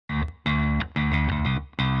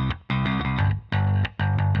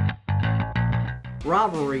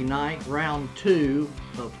Rivalry night, round 2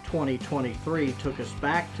 of 2023, took us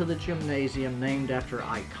back to the gymnasium named after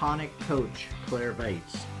iconic coach Claire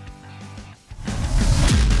Bates.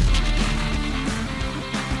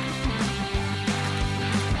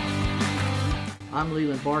 I'm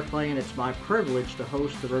Leland Barclay, and it's my privilege to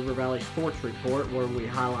host the River Valley Sports Report, where we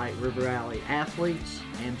highlight River Valley athletes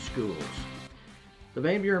and schools. The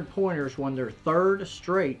Van Buren Pointers won their third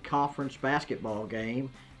straight conference basketball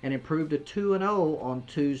game and improved to 2-0 on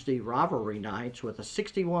Tuesday rivalry nights with a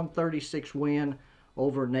 61-36 win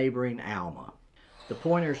over neighboring Alma. The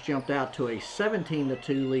Pointers jumped out to a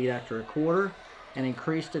 17-2 lead after a quarter and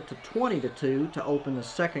increased it to 20-2 to open the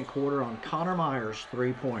second quarter on Connor Myers'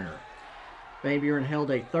 three-pointer. Van Buren held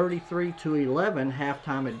a 33-11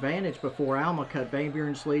 halftime advantage before Alma cut Van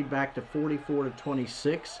Buren's lead back to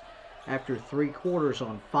 44-26 after three quarters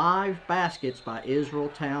on 5 baskets by Israel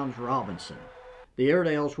Towns Robinson. The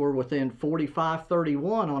Airedales were within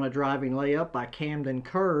 45-31 on a driving layup by Camden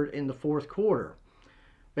Curd in the fourth quarter.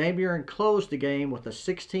 Van Buren closed the game with a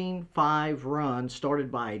 16-5 run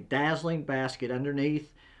started by a dazzling basket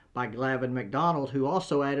underneath by Glavin McDonald, who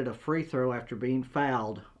also added a free throw after being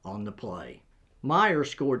fouled on the play.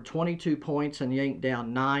 Myers scored 22 points and yanked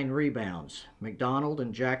down 9 rebounds. McDonald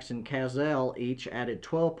and Jackson Cazell each added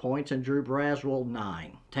 12 points and Drew Braswell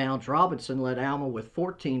 9. Towns Robinson led Alma with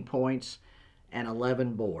 14 points and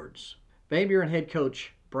 11 boards. Van Buren head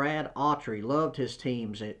coach Brad Autry loved his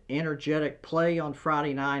team's energetic play on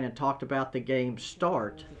Friday night and talked about the game's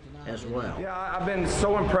start as well. Yeah, I've been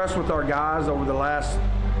so impressed with our guys over the last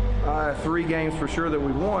 3 games for sure that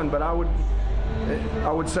we've won, but I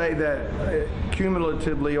would say that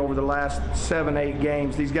cumulatively over the last 7-8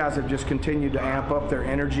 games, these guys have just continued to amp up their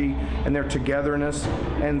energy and their togetherness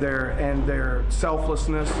and their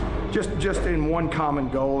selflessness, just in one common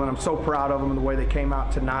goal. And I'm so proud of them and the way they came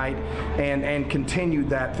out tonight and continued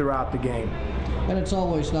that throughout the game. And it's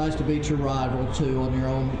always nice to beat your rival too on your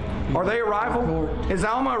own. Are they a rival? Court. Is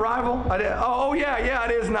Alma a rival? Oh yeah,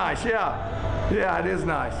 it is nice. Yeah, it is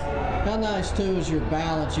nice. How nice, too, is your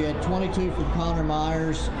balance? You had 22 from Connor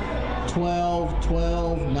Myers, 12,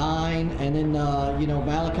 12, 9, and then,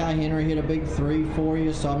 Malachi Henry hit a big 3 for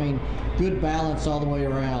you. So, I mean, good balance all the way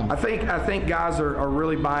around. I think guys are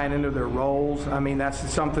really buying into their roles. I mean, that's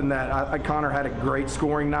something that Connor had a great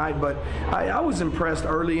scoring night, but I was impressed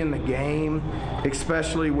early in the game,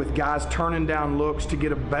 especially with guys turning down looks to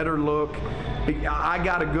get a better look. I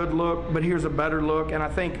got a good look, but here's a better look. And I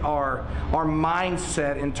think our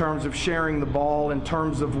mindset in terms of sharing the ball, in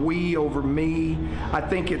terms of we over me, I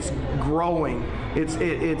think it's growing.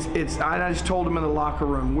 I just told him in the locker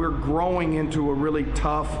room, we're growing into a really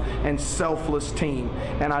tough and selfless team,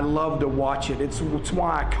 and I love to watch it. It's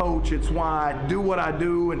why I coach. It's why I do what I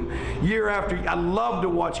do, and year after I love to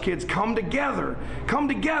watch kids come together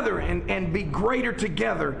and be greater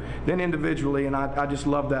together than individually, and I just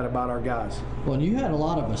love that about our guys. Well, and you had a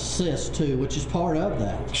lot of assists too, which is part of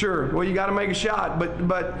that. Sure. Well, you got to make a shot, but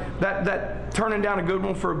that turning down a good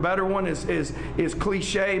one for a better one is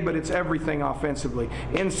cliche, but it's everything offensively.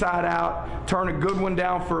 Inside out, turn a good one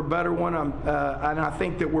down for a better one. And I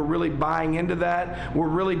think that we're really buying into that. We're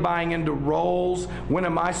really buying into roles. When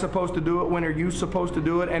am I supposed to do it? When are you supposed to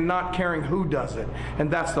do it? And not caring who does it.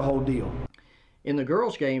 And that's the whole deal. In the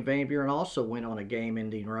girls' game, Van Buren also went on a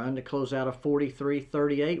game-ending run to close out a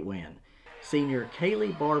 43-38 win. Senior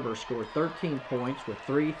Kaylee Barber scored 13 points with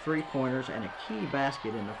 3 three-pointers and a key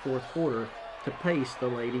basket in the fourth quarter to pace the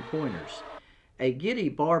Lady Pointers. A giddy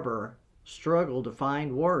Barber struggled to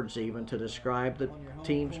find words even to describe the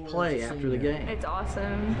team's play after the game. It's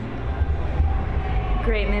awesome.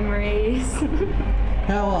 Great memories.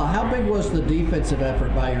 How big was the defensive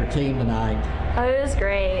effort by your team tonight? Oh, it was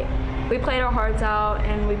great. We played our hearts out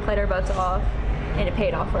and we played our butts off, and it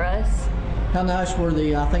paid off for us. How nice were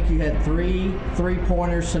I think you had 3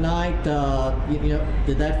 three-pointers tonight.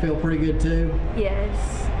 Did that feel pretty good too?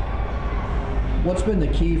 Yes. What's been the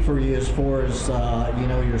key for you as far as,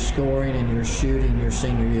 your scoring and your shooting your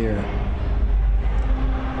senior year?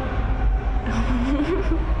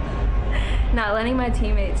 Not letting my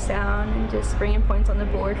teammates down and just bringing points on the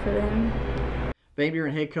board for them. Van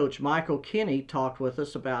Buren head coach Michael Kinney talked with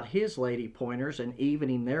us about his Lady Pointers and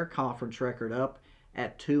evening their conference record up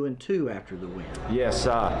at 2-2 after the win. Yes,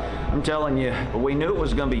 I'm telling you, we knew it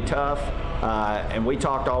was going to be tough, and we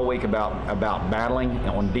talked all week about battling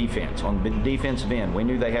on defense, on the defensive end. We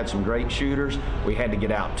knew they had some great shooters. We had to get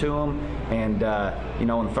out to them, and in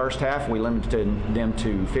the first half we limited them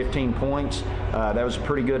to 15 points. That was a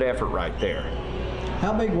pretty good effort right there.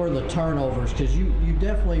 How big were the turnovers? Because you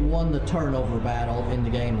definitely won the turnover battle in the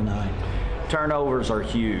game tonight. Turnovers are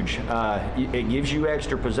huge. It gives you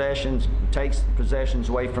extra possessions, takes possessions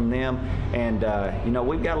away from them, and you know,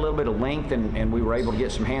 we've got a little bit of length, and we were able to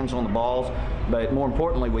get some hands on the balls, but more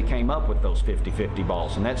importantly, we came up with those 50-50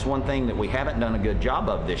 balls, and that's one thing that we haven't done a good job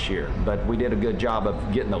of this year, but we did a good job of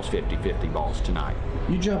getting those 50-50 balls tonight.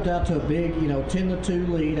 You jumped out to a big, 10-2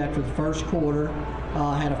 lead after the first quarter,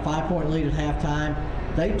 had a 5-point lead at halftime.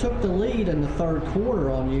 They took the lead in the third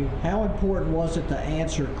quarter on you. How important was it to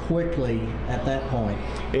answer quickly at that point?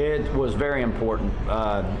 It was very important.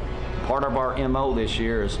 Part of our MO this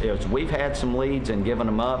year is we've had some leads and given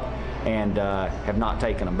them up and have not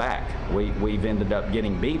taken them back. We've ended up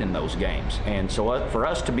getting beat in those games. And so for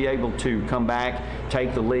us to be able to come back,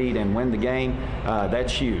 take the lead, and win the game,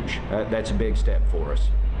 that's huge. That's a big step for us.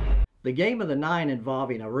 The game of the night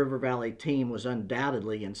involving a River Valley team was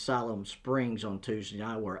undoubtedly in Siloam Springs on Tuesday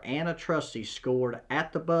night, where Anna Trusty scored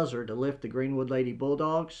at the buzzer to lift the Greenwood Lady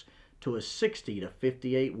Bulldogs to a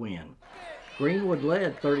 60-58 win. Greenwood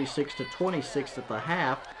led 36-26 at the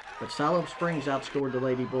half, but Siloam Springs outscored the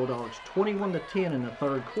Lady Bulldogs 21-10 in the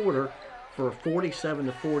third quarter for a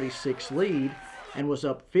 47-46 lead and was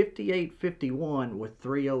up 58-51 with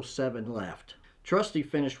 3:07 left. Trusty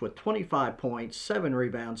finished with 25 points, 7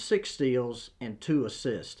 rebounds, 6 steals, and 2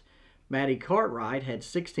 assists. Maddie Cartwright had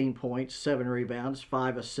 16 points, 7 rebounds,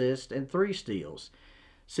 5 assists, and 3 steals.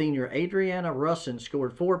 Senior Adriana Russin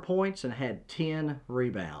scored 4 points and had 10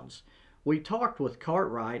 rebounds. We talked with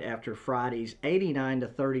Cartwright after Friday's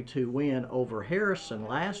 89-32 win over Harrison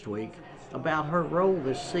last week about her role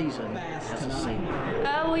this season as a senior.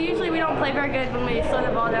 Well, usually we don't play very good when we slow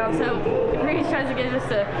the ball down, so Reese tries to get us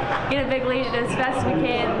to get a big lead as fast as we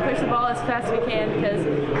can, and push the ball as fast as we can, because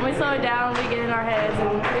when we slow it down, we get in our heads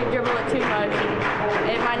and we dribble it too much,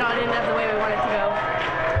 and it might not end up the way we want it to go.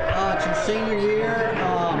 It's your senior year.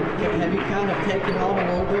 Have you kind of taken on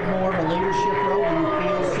a little bit more of a leadership role? Do you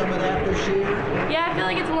feel some of that this year? Yeah, I feel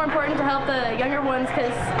like it's more important to help the younger ones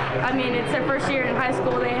because, I mean, it's their first year in high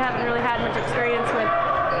school. They haven't really had much experience with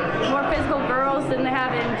more physical girls than they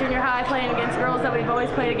have in junior high playing against girls that we've always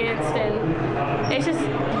played against. And it's just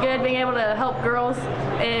good being able to help girls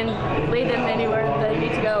and lead them anywhere they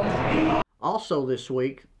need to go. Also this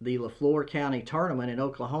week, the LaFleur County Tournament in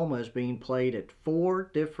Oklahoma is being played at 4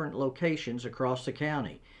 different locations across the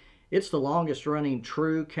county. It's the longest running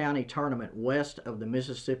true county tournament west of the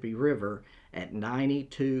Mississippi River at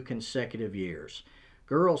 92 consecutive years.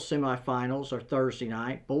 Girls semifinals are Thursday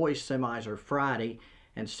night, boys semis are Friday,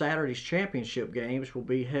 and Saturday's championship games will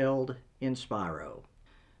be held in Spiro.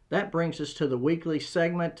 That brings us to the weekly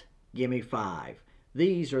segment, Gimme 5.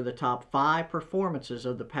 These are the top 5 performances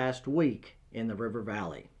of the past week in the River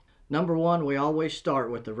Valley. Number 1, we always start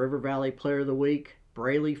with the River Valley Player of the Week,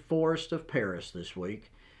 Braley Forrest of Paris this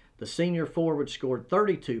week. The senior forward scored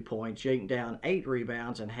 32 points, yanked down 8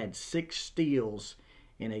 rebounds, and had 6 steals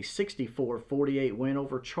in a 64-48 win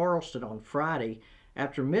over Charleston on Friday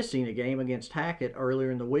after missing a game against Hackett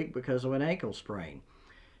earlier in the week because of an ankle sprain.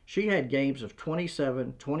 She had games of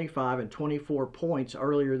 27, 25, and 24 points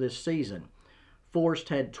earlier this season. Forrest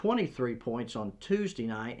had 23 points on Tuesday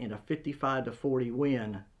night in a 55-40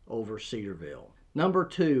 win over Cedarville. Number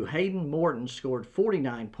 2, Hayden Morton scored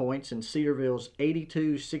 49 points in Cedarville's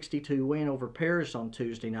 82-62 win over Paris on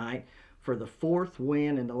Tuesday night for the 4th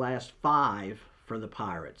win in the last 5 for the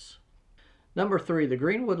Pirates. Number 3, the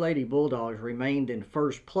Greenwood Lady Bulldogs remained in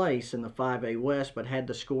first place in the 5A West but had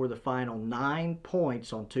to score the final 9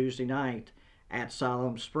 points on Tuesday night at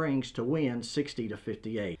Siloam Springs to win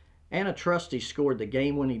 60-58. Anna Trusty scored the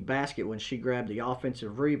game-winning basket when she grabbed the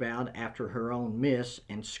offensive rebound after her own miss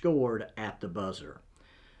and scored at the buzzer.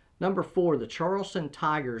 Number 4, the Charleston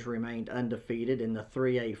Tigers remained undefeated in the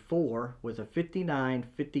 3A4 with a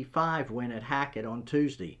 59-55 win at Hackett on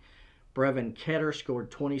Tuesday. Brevin Ketter scored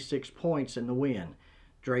 26 points in the win.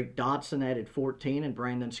 Drake Dodson added 14 and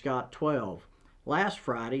Brandon Scott 12. Last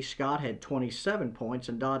Friday, Scott had 27 points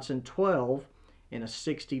and Dodson 12 in a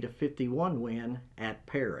 60-51 win at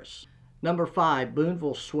Paris. Number 5,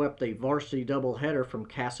 Boonville swept a varsity doubleheader from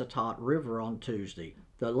Cassatot River on Tuesday.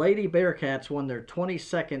 The Lady Bearcats won their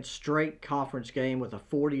 22nd straight conference game with a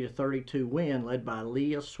 40-32 win led by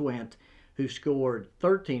Leah Swint, who scored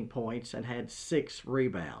 13 points and had 6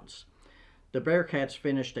 rebounds. The Bearcats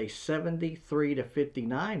finished a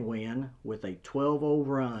 73-59 win with a 12-0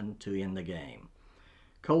 run to end the game.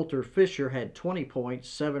 Coulter Fisher had 20 points,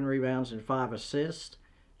 7 rebounds, and 5 assists.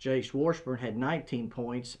 Jace Washburn had 19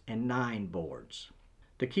 points and 9 boards.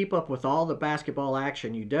 To keep up with all the basketball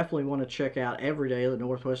action, you definitely want to check out every day the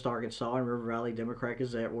Northwest Arkansas and River Valley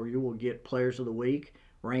Democrat-Gazette, where you will get Players of the Week,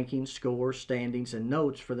 rankings, scores, standings, and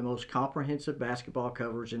notes for the most comprehensive basketball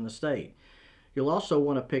coverage in the state. You'll also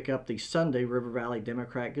want to pick up the Sunday River Valley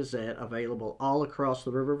Democrat-Gazette, available all across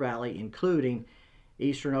the River Valley, including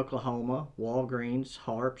Eastern Oklahoma, Walgreens,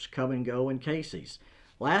 Harps, Come and Go, and Casey's.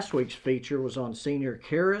 Last week's feature was on senior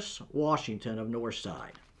Karis Washington of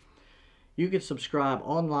Northside. You can subscribe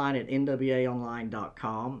online at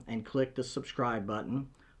nwaonline.com and click the subscribe button,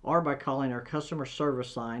 or by calling our customer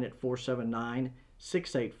service line at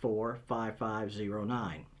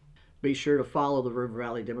 479-684-5509. Be sure to follow the River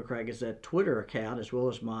Valley Democrat-Gazette Twitter account, as well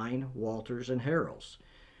as mine, Walter's, and Harold's.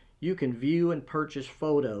 You can view and purchase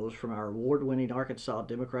photos from our award-winning Arkansas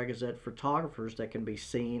Democrat-Gazette photographers that can be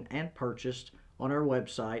seen and purchased on our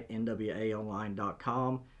website,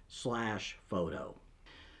 nwaonline.com/photo.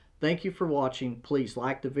 Thank you for watching. Please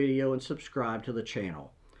like the video and subscribe to the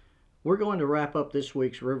channel. We're going to wrap up this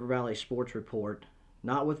week's River Valley Sports Report,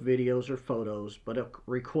 not with videos or photos, but a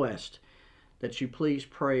request that you please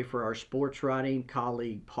pray for our sports writing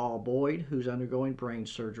colleague Paul Boyd, who's undergoing brain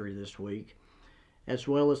surgery this week, as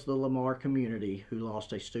well as the Lamar community, who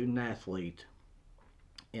lost a student athlete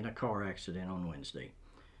in a car accident on Wednesday.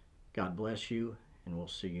 God bless you, and we'll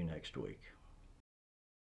see you next week.